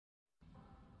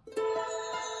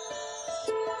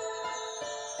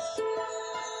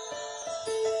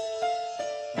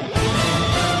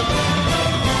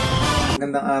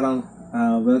Magandang araw.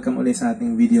 Welcome ulit sa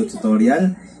ating video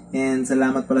tutorial. And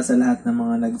salamat pala sa lahat ng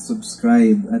mga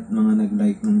nag-subscribe at mga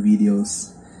nag-like ng videos.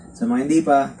 Sa mga hindi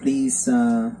pa, please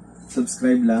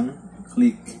subscribe lang.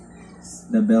 Click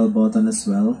the bell button as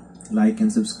well. Like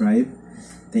and subscribe.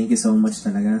 Thank you so much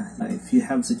talaga. If you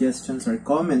have suggestions or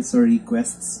comments or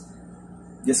requests,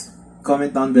 just comment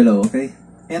down below, okay?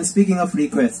 And speaking of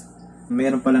requests,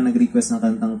 mayroon pala nag-request ng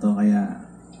kantang to, kaya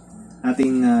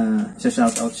ating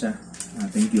shoutout siya.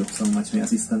 Thank you so much. May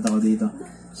assistant ako dito.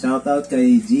 Shoutout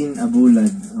kay Jean Abulad.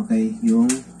 Okay, yung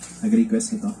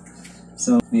nag-request nito.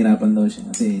 So, nahirapan daw siya.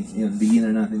 Kasi, yun,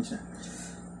 beginner natin siya.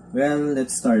 Well,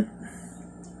 let's start.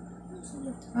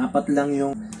 4 lang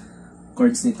yung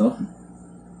chords nito.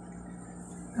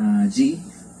 G.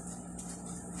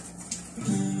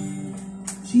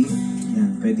 G.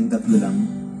 Yan, pwedeng 3 lang.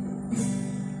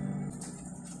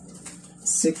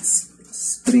 6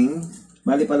 string.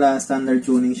 Bali pala, standard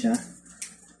tuning siya.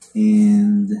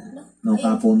 And no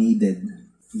capo needed.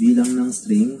 Bilang ng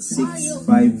string 6,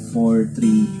 5, 4,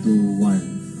 3, 2,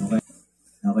 1. Okay.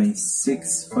 Okay,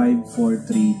 6, 5,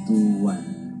 4, 3,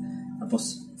 2, 1. Tapos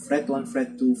fret 1,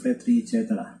 fret 2, fret 3,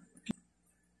 etc.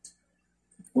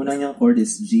 Unang niyang chord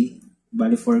is G.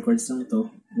 Bali 4 chords lang to.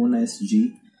 Una is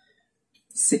G.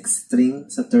 6th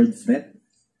string sa 3rd fret.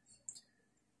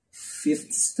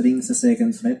 5th string sa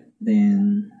 2nd fret.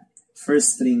 Then 1st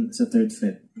string sa 3rd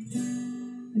fret.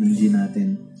 Yung G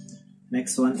natin.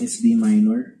 Next one is D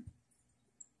minor.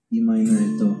 D minor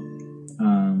ito.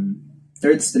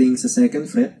 3rd string sa 2nd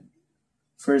fret.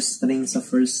 1st string sa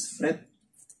 1st fret.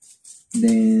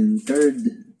 Then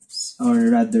 3rd, or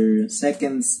rather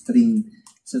 2nd string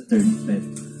sa 3rd fret.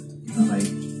 Okay.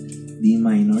 D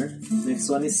minor. Next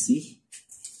one is C.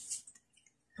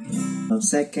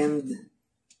 2nd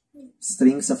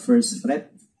string sa 1st fret.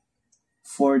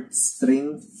 4th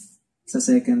string sa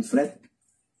 2nd fret.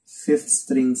 5th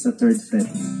string sa 3rd fret,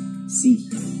 C.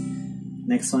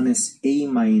 Next one is A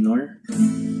minor.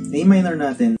 A minor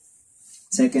natin,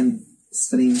 2nd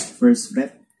string, 1st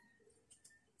fret,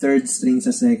 3rd string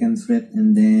sa 2nd fret,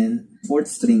 and then 4th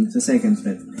string sa 2nd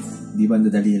fret. Di ba,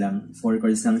 dadali lang. 4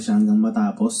 chords lang siya hanggang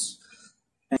matapos.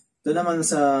 Ito naman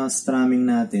sa strumming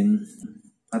natin,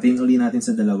 patin uli natin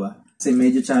sa dalawa. Kasi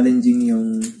medyo challenging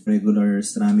yung regular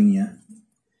strumming niya.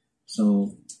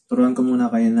 So, turuan ko muna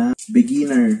kayo na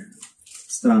beginner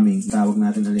strumming. Tawag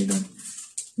natin ulit doon.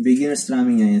 Beginner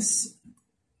strumming niya is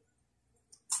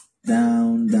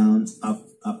down, down, up,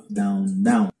 up, down,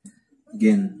 down.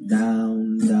 Again,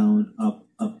 down, down, up,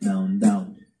 up, down,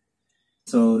 down.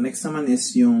 So, next naman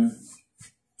is yung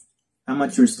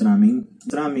amateur strumming.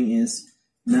 Strumming is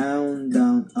down,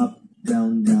 down, up,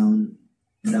 down, down,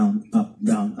 down, up,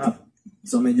 down, up.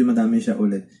 So, medyo madami siya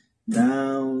ulit.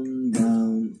 Down,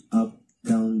 down, up,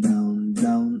 down, down,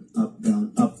 down, up, down,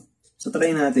 up. So,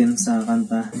 try natin sa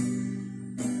kanta.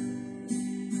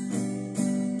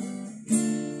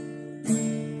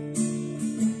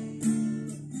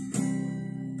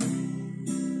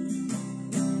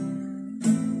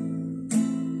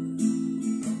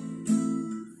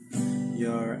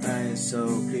 Your eyes so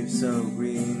clear, so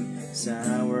green,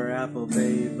 sour apple,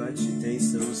 babe, but you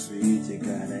taste so sweet. You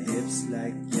got a hips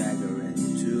like Jagger and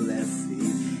 2 left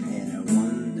feet, and I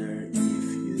wonder if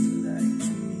you'd like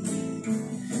to meet.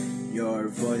 Your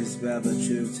voice babble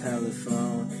through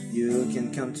telephone. You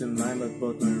can come to mine, but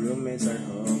both my roommates are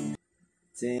home.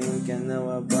 Think I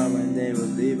know about when they will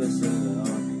leave us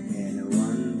alone, and I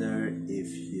wonder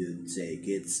if you'd take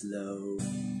it slow.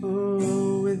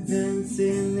 Oh, we're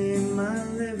dancing in my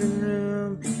living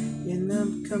room, and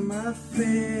up come my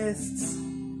fists,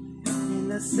 and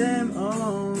I say I'm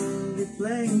only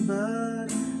playing,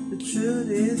 but the truth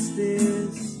is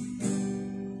this,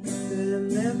 that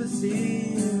I've never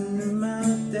seen a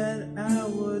mouth that I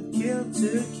would kill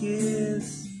to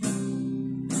kiss,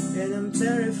 and I'm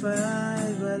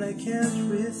terrified, but I can't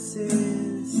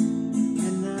resist,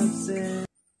 and I've said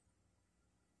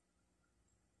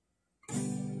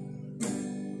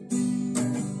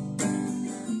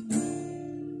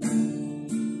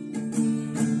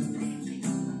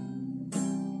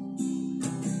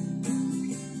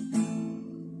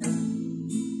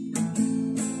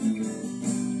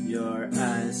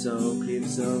so clear,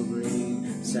 so green,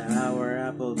 sour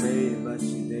apple, babe, but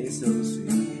she tastes so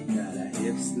sweet. Got a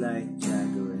hips like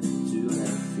Jagger and 2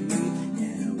 left feet,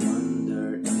 and I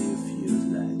wonder if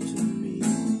you'd like to meet.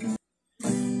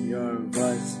 Your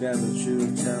voice babble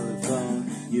through telephone.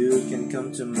 You can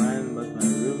come to mine, but my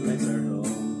roommates are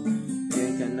home.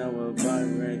 Think I know about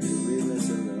where you leave us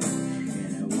alone,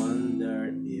 and I wonder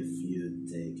if you'd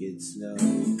take it slow.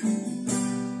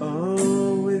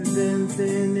 Oh, we've been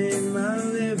thin in my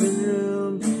living room.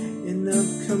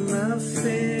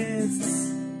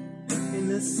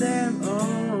 guess I'm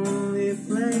only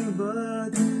playing, but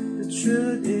the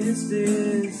truth is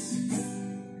this,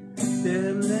 that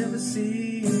I've never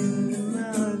seen a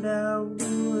man that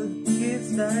would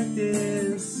kiss like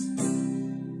this.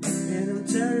 And I'm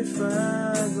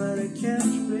terrified, but I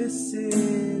can't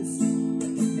resist.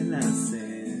 And I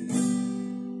said,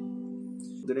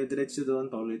 dire-diretso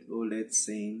doon, paulit-ulit,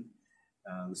 same.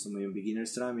 Gusto mo yung beginner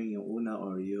strumming, yung una,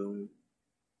 or yung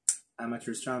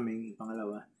amateur strumming, yung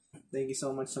pangalawa. Thank you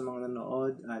so much sa mga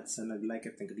nanood at sa nag-like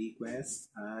at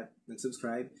nag-request at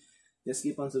nag-subscribe. Just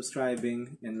keep on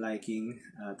subscribing and liking.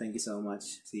 Thank you so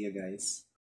much. See you guys.